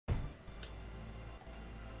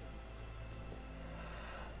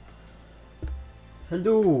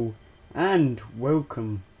Hello and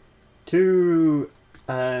welcome to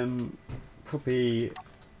probably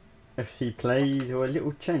FC Plays or a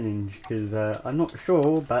little challenge, because I'm not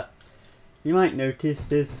sure, but you might notice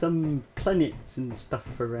there's some planets and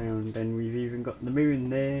stuff around, and we've even got the moon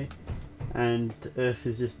there, and Earth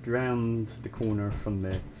is just round the corner from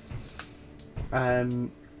there.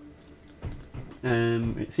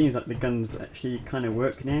 It seems like the guns actually kind of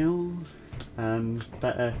work now,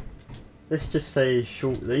 but let's just say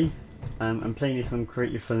shortly, I'm playing this on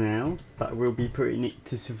creative for now, but I will be putting it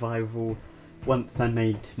to survival once I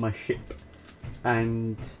made my ship.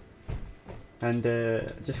 And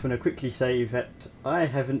just want to quickly say that I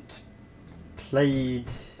haven't played,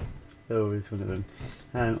 oh, it's one of them,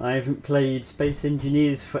 I haven't played Space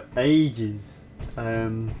Engineers for ages. I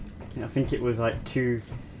think it was like the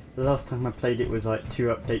last time I played it was like 2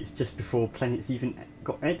 updates just before planets even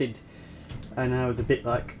got added. And I was a bit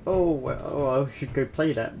like, oh, well, I should go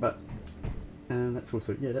play that, but that's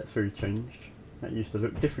also, yeah, that's very changed. That used to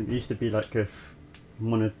look different. It used to be like a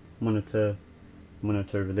monitor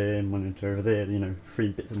over there, monitor over there, you know, 3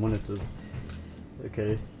 bits of monitors.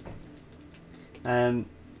 Okay. But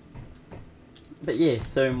yeah,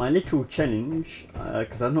 so my little challenge,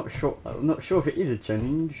 because I'm not sure if it is a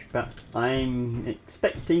challenge, but I'm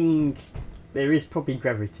expecting there is probably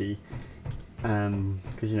gravity.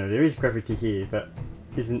 Because you know there is gravity here, but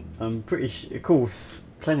I'm pretty sure, of course,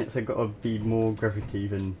 planets have got to be more gravity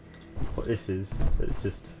than what this is. But it's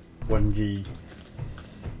just 1G.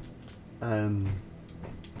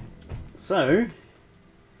 So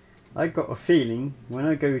I got a feeling when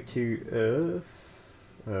I go to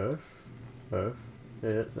Earth.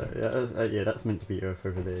 Yeah, that's meant to be Earth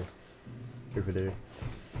over there.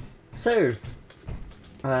 So.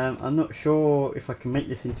 I'm not sure if I can make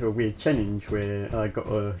this into a weird challenge where I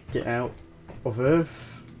gotta get out of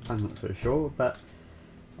Earth. I'm not so sure, but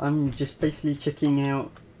I'm just basically checking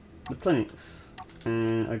out the planets.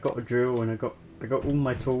 And I got a drill, and I got all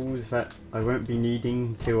my tools that I won't be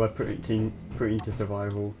needing till I put it into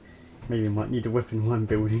survival. Maybe I might need a weapon while I'm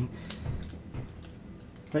building.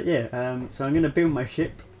 But yeah, so I'm gonna build my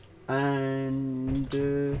ship, and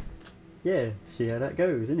yeah, see how that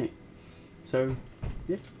goes, innit? So.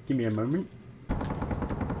 Yeah, give me a moment.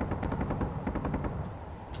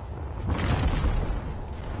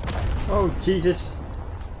 Oh, Jesus.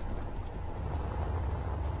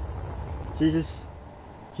 Jesus.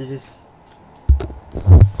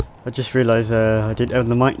 I just realised I didn't have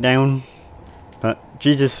the mic down. But,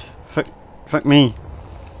 Jesus, fuck me.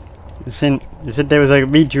 They said there was a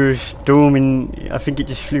meteor storm and I think it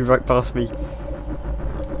just flew right past me.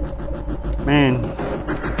 Man.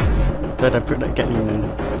 Glad I put that getting in.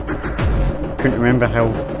 Couldn't remember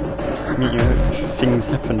how meteor things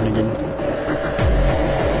happen again.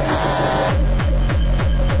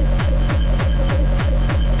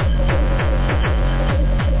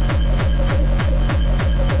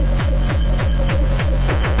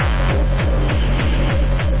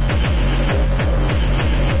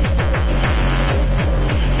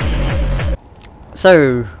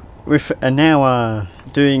 So, with an hour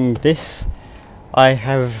doing this, I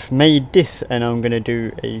have made this, and I'm going to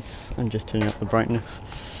do I'm just turning up the brightness.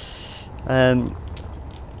 I'm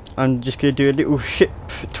just going to do a little ship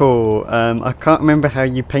tour. I can't remember how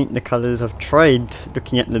you paint the colours. I've tried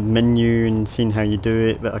looking at the menu and seeing how you do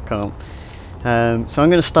it, but I can't. So I'm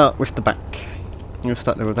going to start with the back. I'm going to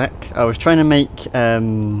start with the back. I was trying to make,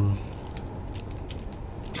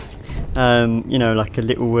 you know, like a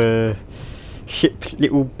little ship,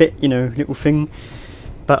 little bit, you know, little thing.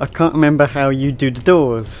 But I can't remember how you do the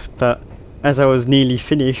doors. But as I was nearly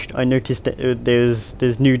finished, I noticed that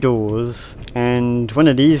there's new doors, and one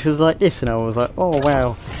of these was like this, and I was like, oh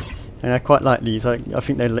wow! And I quite like these. I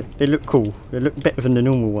think they look cool. They look better than the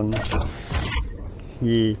normal ones.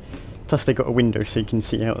 Yeah. Plus they got a window so you can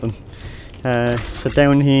see out them. So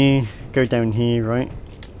down here, go down here, right?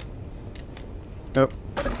 Oh,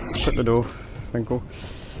 shut the door. Thank you.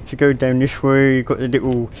 If you go down this way, you got the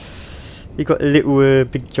little. You got the little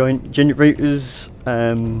big giant generators.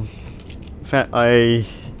 That I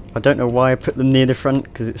don't know why I put them near the front,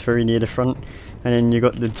 because it's very near the front. And then you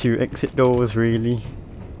got the 2 exit doors, really,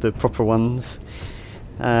 the proper ones.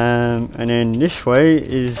 And then this way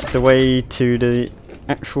is the way to the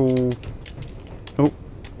actual. Oh,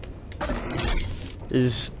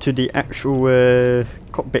 is to the actual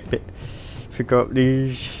cockpit bit. If you go up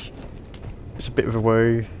these, it's a bit of a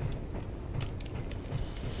way.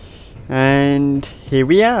 And here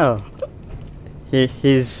we are.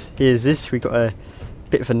 Here's this. We got a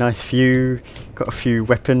bit of a nice view. Got a few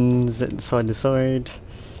weapons at the side.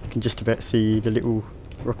 You can just about see the little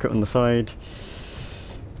rocket on the side.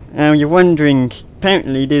 Now you're wondering,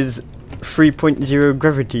 apparently there's 3.0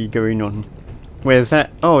 gravity going on. Where's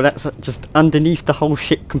that? Oh, that's just underneath the whole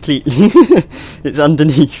ship completely. It's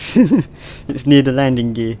underneath. It's near the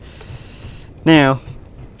landing gear. Now,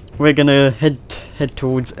 we're gonna head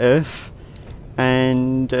towards Earth.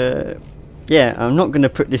 And, yeah, I'm not gonna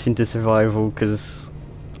put this into survival because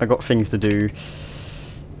I got things to do.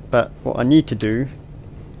 But what I need to do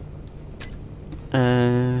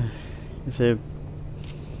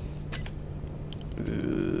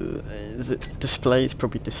is it display? It's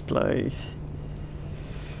probably display.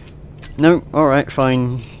 No, alright,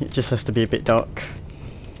 fine. It just has to be a bit dark.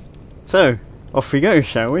 So, off we go,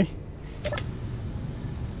 shall we?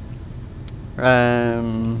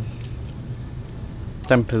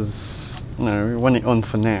 Dampers. No, we want it on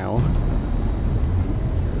for now.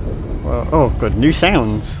 Well, oh god, new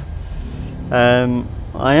sounds!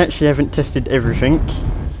 I actually haven't tested everything,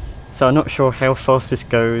 so I'm not sure how fast this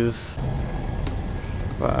goes.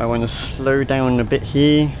 But I want to slow down a bit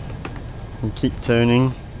here and keep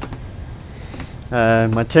turning.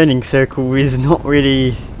 My turning circle is not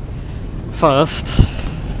really fast.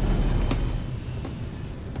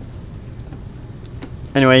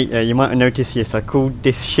 Anyway, you might have noticed, yes, I called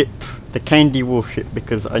this ship the Candy Warship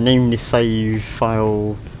because I named this save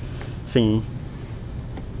file thingy.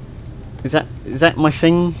 Is that my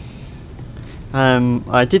thing?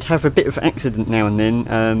 I did have a bit of accident now and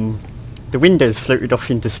then. The windows floated off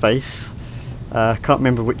into space. I can't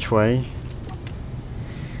remember which way.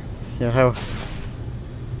 Yeah,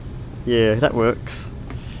 yeah, that works.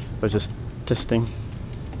 I was just testing.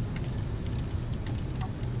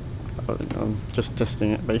 I'm just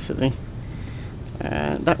testing it basically.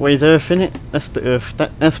 That way's Earth, innit? That's the Earth.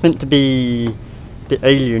 That's meant to be the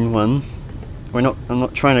alien one. I'm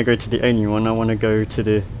not trying to go to the alien one. I want to go to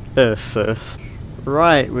the Earth first.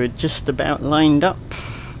 Right, we're just about lined up.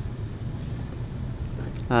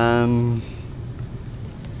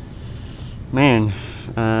 Man,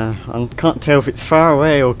 I can't tell if it's far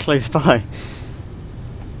away or close by.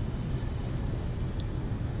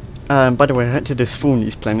 By the way, I had to despawn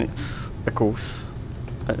these planets, of course.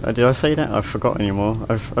 Did I say that? I forgot anymore.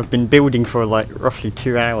 I've been building for like roughly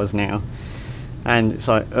 2 hours now, and it's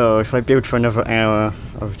like, oh, if I build for another hour,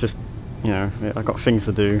 I've just, you know, I've got things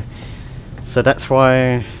to do. So that's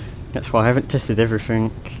why I haven't tested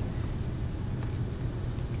everything.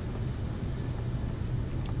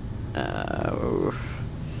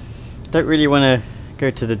 Don't really want to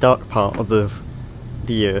go to the dark part of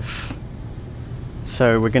the Earth.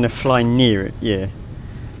 So we're gonna fly near it, yeah.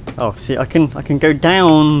 Oh, see, I can go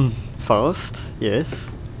down fast, yes.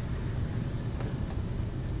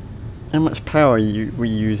 How much power were you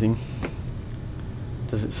using?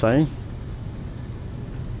 Does it say?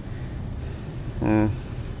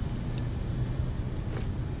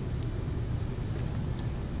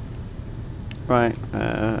 Right,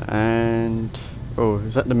 and oh,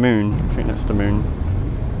 is that the moon? I think that's the moon.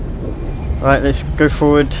 Right, let's go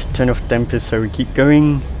forward, turn off dampers so we keep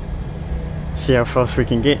going, see how fast we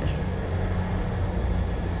can get.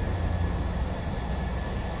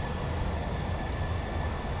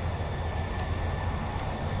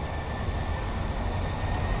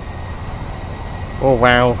 Oh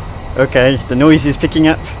wow, okay, the noise is picking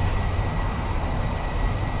up.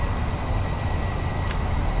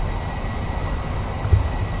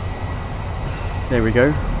 There we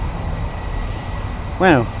go.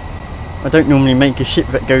 Wow. I don't normally make a ship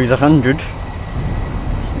that goes 100.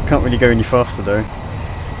 It can't really go any faster though.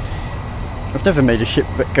 I've never made a ship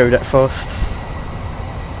that go that fast.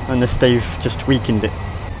 Unless they've just weakened it.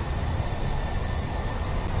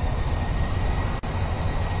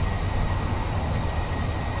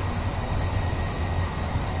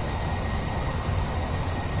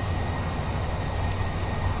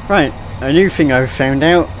 Right, a new thing I've found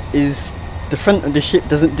out is the front of the ship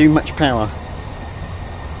doesn't do much power.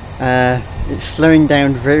 It's slowing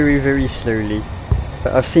down very, very slowly,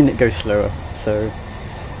 but I've seen it go slower, so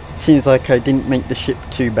it seems like I didn't make the ship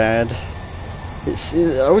too bad.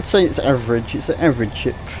 I would say it's average. It's an average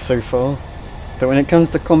ship so far, but when it comes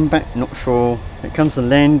to combat, not sure. When it comes to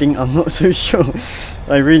landing, I'm not so sure.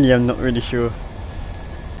 I really am not really sure.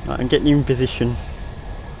 Right, I'm getting in position.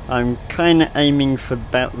 I'm kind of aiming for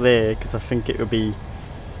about there because I think it will be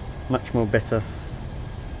much more better.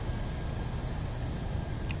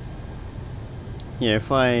 Yeah,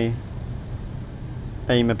 if I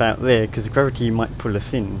aim about there, because gravity might pull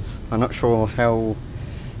us in. I'm not sure how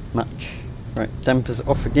much. Right, dampers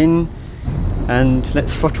off again, and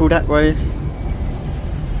let's throttle that way.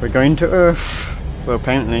 We're going to Earth. Well,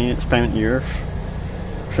 apparently it's apparently Earth.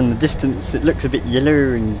 From the distance it looks a bit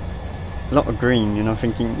yellow and a lot of green, and I'm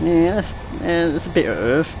thinking, yeah, that's a bit of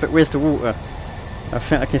earth, but where's the water? I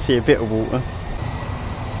think I can see a bit of water.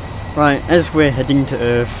 Right, as we're heading to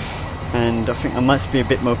Earth, and I think I must be a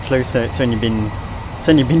bit more closer. It's only been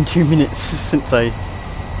 2 minutes since I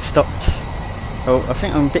stopped. Oh, I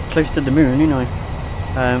think I'm a bit close to the moon, you know.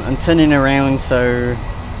 I'm turning around so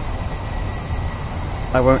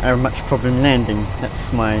I won't have much problem landing.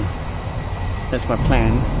 That's my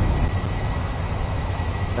plan.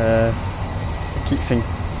 I keep thinking,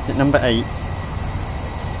 is it number 8?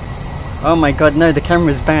 Oh my god, no, the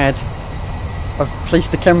camera's bad. I've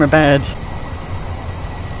placed the camera bad.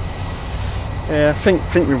 Yeah, I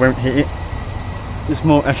think we won't hit it. There's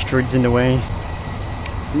more asteroids in the way.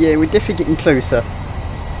 Yeah, we're definitely getting closer.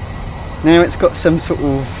 Now it's got some sort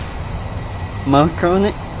of marker on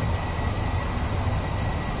it.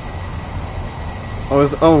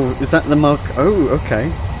 Oh, is that the mark? Oh,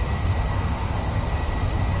 okay.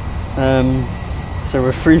 So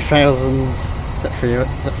we're 3,000. Is that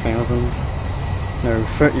 1,000? No,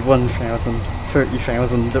 31,000.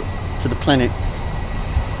 30,000 up to the planet.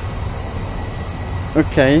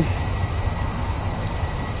 Okay.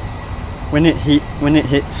 When it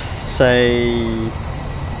hits, say,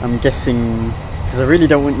 I'm guessing, because I really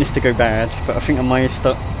don't want this to go bad, but I think I might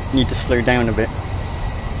need to slow down a bit.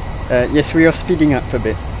 Yes, we are speeding up a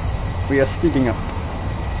bit. We are speeding up.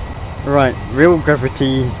 Right, real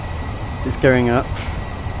gravity is going up.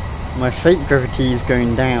 My fake gravity is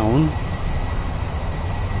going down.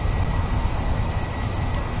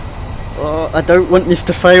 Oh, I don't want this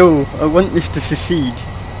to fail. I want this to succeed.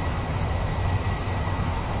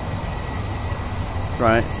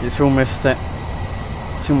 Right, it's almost at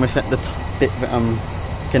the bit that I'm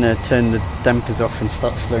gonna turn the dampers off and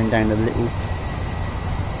start slowing down a little.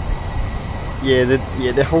 Yeah,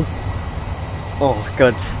 the whole. Oh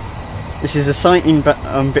god, this is exciting, but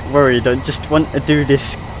I'm a bit worried. I just want to do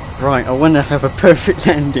this right. I want to have a perfect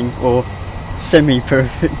landing, or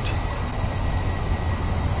semi-perfect.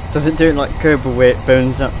 Does it do it like Kerbal where it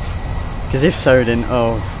burns up? Because if so, then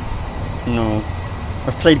oh no.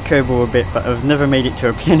 I've played Kerbal a bit, but I've never made it to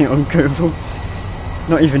a planet on Kerbal.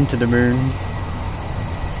 Not even to the moon.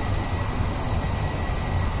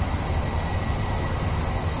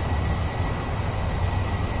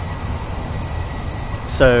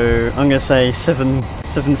 So I'm gonna say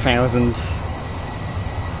 7,000.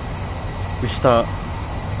 We start.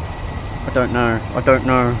 I don't know.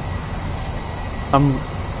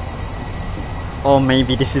 Or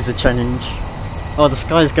maybe this is a challenge. Oh, the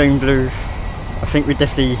sky's going blue. I think we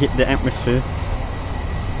definitely hit the atmosphere.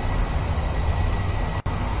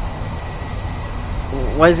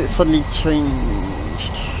 Why is it suddenly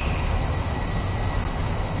changed?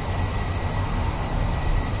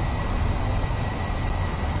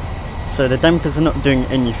 So the dampers are not doing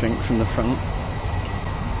anything from the front.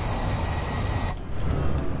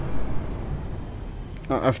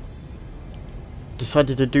 I've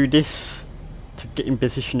decided to do this to get in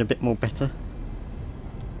position a bit more better.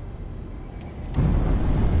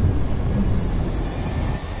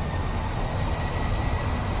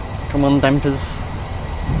 Come on, dampers.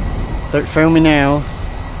 Don't fail me now.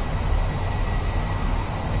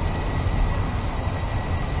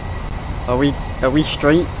 Are we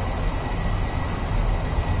straight?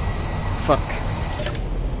 Fuck.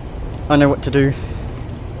 I know what to do.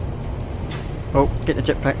 Oh, get the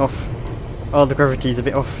jetpack off. Oh, the gravity's a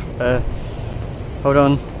bit off. Hold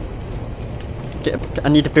on. I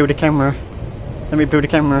need to build a camera. Let me build a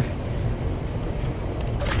camera.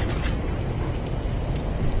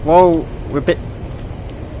 Whoa, we're a bit.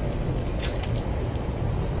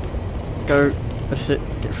 Go. That's it.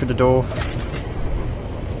 Get through the door.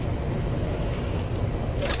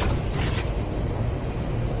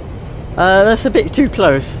 That's a bit too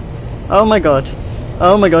close. Oh my god.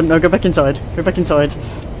 Oh my god, no, go back inside. Go back inside.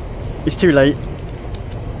 It's too late.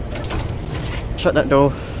 Shut that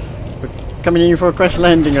door. We're coming in for a crash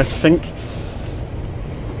landing, I think.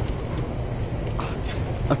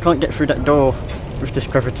 I can't get through that door with this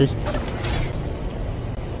gravity.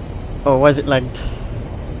 Oh, why is it lagged?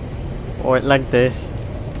 Oh, it lagged there.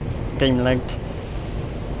 Game lagged.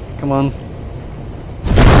 Come on.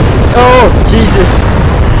 Oh, Jesus!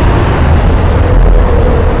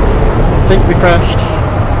 I think we crashed.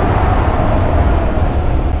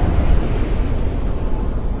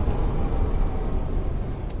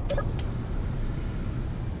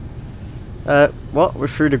 What? We're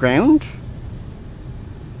through the ground?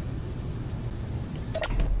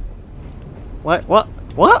 What? What?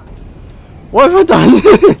 What? What have I done?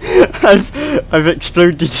 I've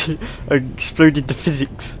exploded. I exploded the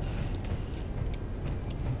physics.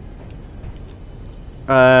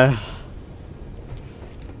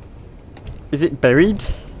 Is it buried?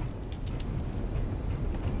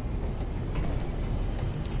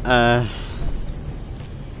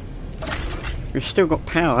 We've still got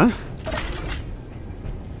power.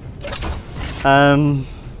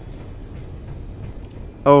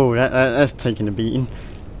 Oh, that's taking a beating.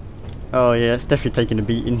 Oh yeah, it's definitely taking a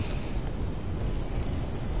beating.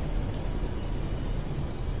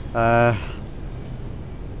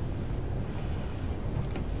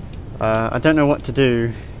 I don't know what to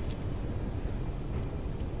do.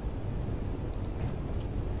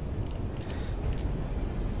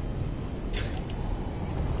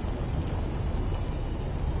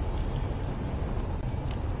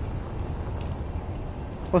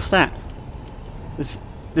 What's that?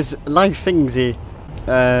 There's live things here.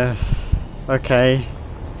 Okay.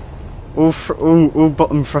 All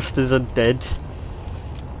bottom thrusters are dead.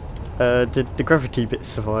 Did the gravity bit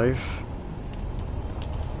survive?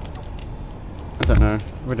 I don't know.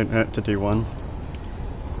 Wouldn't hurt to do one.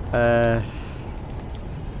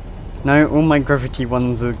 No, all my gravity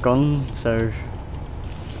ones are gone, so...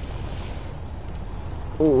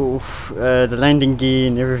 Oh, the landing gear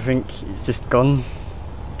and everything, it's just gone.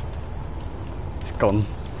 It's gone.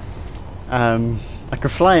 I could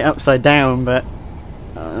fly it upside down, but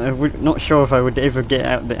I'm not sure if I would ever get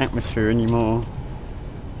out of the atmosphere anymore.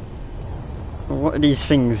 What are these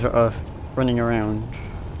things that are running around?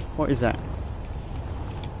 What is that?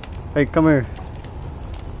 Hey, come here.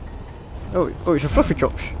 Oh, it's a fluffy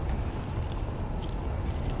chops.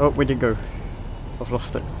 Oh, where'd it go? I've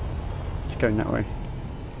lost it. It's going that way.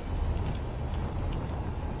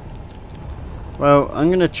 Well, I'm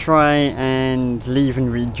gonna try and leave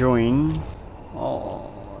and rejoin. Oh,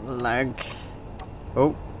 lag.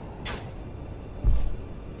 Oh.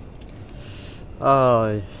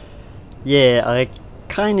 Oh. Yeah, I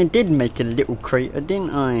kinda did make a little crater,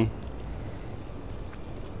 didn't I?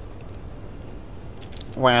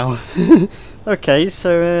 Wow. Okay,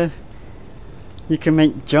 so you can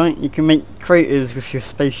make craters with your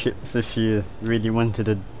spaceships if you really wanted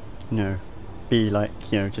to, you know, be like,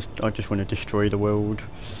 you know, I just want to destroy the world,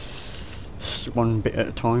 just one bit at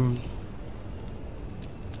a time.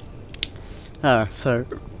 So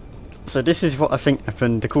this is what I think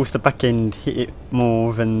happened. Of course, the back end hit it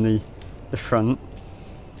more than the front,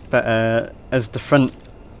 but as the front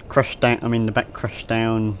crashed down, I mean the back crashed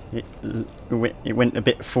down, it went a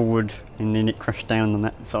bit forward and then it crashed down on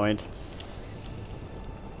that side.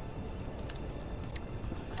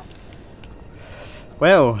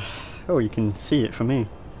 Well, oh, you can see it from here.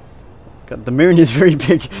 God, the moon is very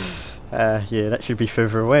big. Yeah, that should be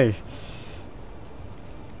further away.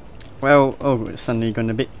 Well, oh, it's suddenly gone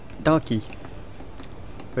a bit darky.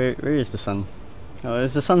 Where is the sun? Oh,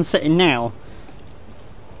 is the sun setting now?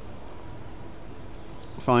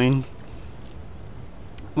 Fine.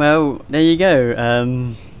 Well, there you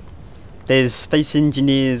go. There's Space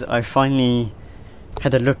Engineers. I finally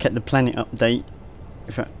had a look at the planet update.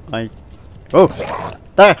 In fact, oh!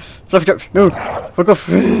 There! Fluffy drop! No! Fuck off!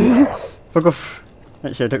 Fuck off!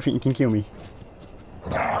 Actually, I don't think you can kill me.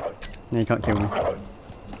 No, you can't kill me.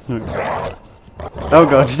 No. Oh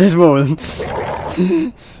god, there's more of them!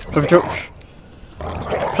 Fluffy drop!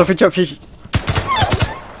 Fluffy drop!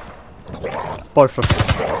 Bye, Fluffy.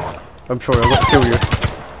 I'm sorry, I won't kill you.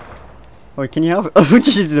 Oh, can you harvest? Oh,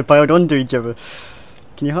 Jesus, they're piled onto each other.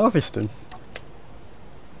 Can you harvest them?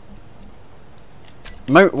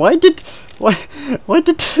 Why did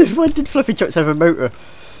Fluffy Chops have a motor?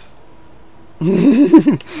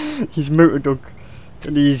 He's motor dog,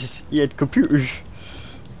 and he had computers.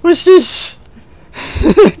 What's this?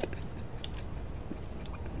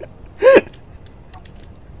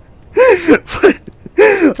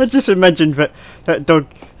 I just imagined that dog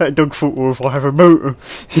thought, well, if I have a motor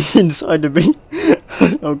inside of me,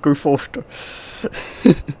 I'll go faster.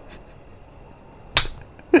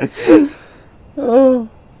 Oh.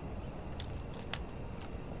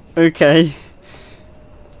 Okay.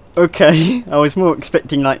 I was more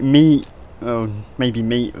expecting like meat, oh, maybe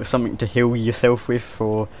meat or something to heal yourself with,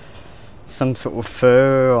 or some sort of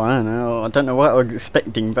fur, or I don't know what I was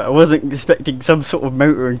expecting, but I wasn't expecting some sort of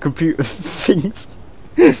motor and computer things.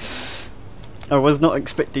 I was not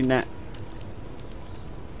expecting that.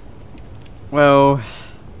 Well,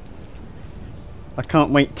 I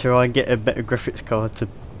can't wait till I get a better graphics card to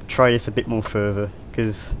try this a bit more further,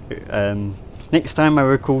 because next time I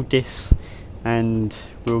record this and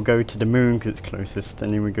we'll go to the moon because it's closest,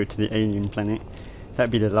 and then we'll go to the alien planet.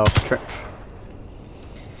 That'd be the last trip.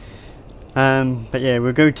 But yeah,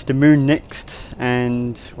 we'll go to the moon next,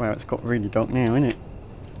 and wow, it's got really dark now, isn't it?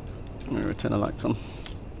 I'm gonna turn the lights on.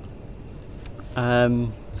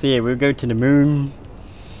 So yeah, we'll go to the moon,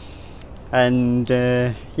 and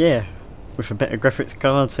yeah, with a better graphics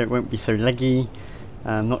card so it won't be so laggy.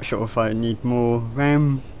 I'm not sure if I need more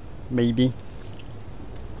RAM, maybe.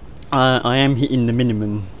 I am hitting the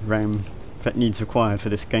minimum RAM that needs required for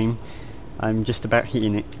this game. I'm just about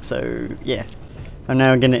hitting it, so yeah. I'm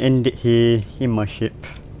now going to end it here in my ship.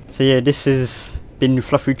 So yeah, this has been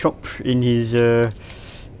Fluffy Chop in his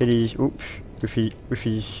oops, with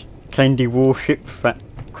his candy warship that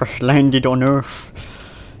crash landed on Earth.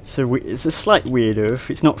 So it's a slight weird Earth.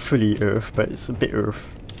 It's not fully Earth, but it's a bit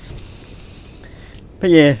Earth. But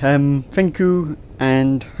yeah, thank you,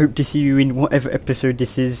 and hope to see you in whatever episode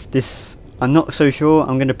this is. I'm not so sure.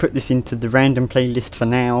 I'm going to put this into the random playlist for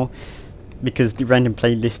now, because the random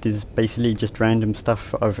playlist is basically just random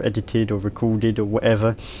stuff I've edited or recorded or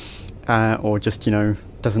whatever, or just, you know,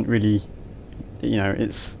 doesn't really, you know,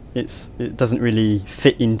 it doesn't really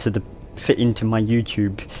fit into my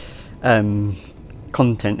YouTube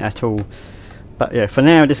content at all. But yeah, for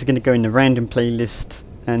now this is going to go in the random playlist,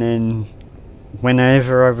 and then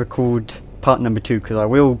whenever I record part number 2, because I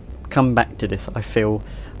will come back to this, I feel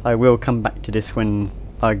I will come back to this when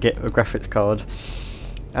I get a graphics card.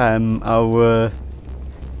 I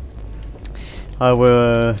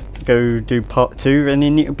will go do part 2, and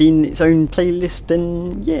then it'll be in its own playlist,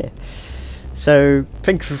 and yeah. So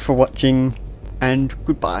thank you for watching, and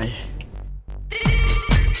goodbye.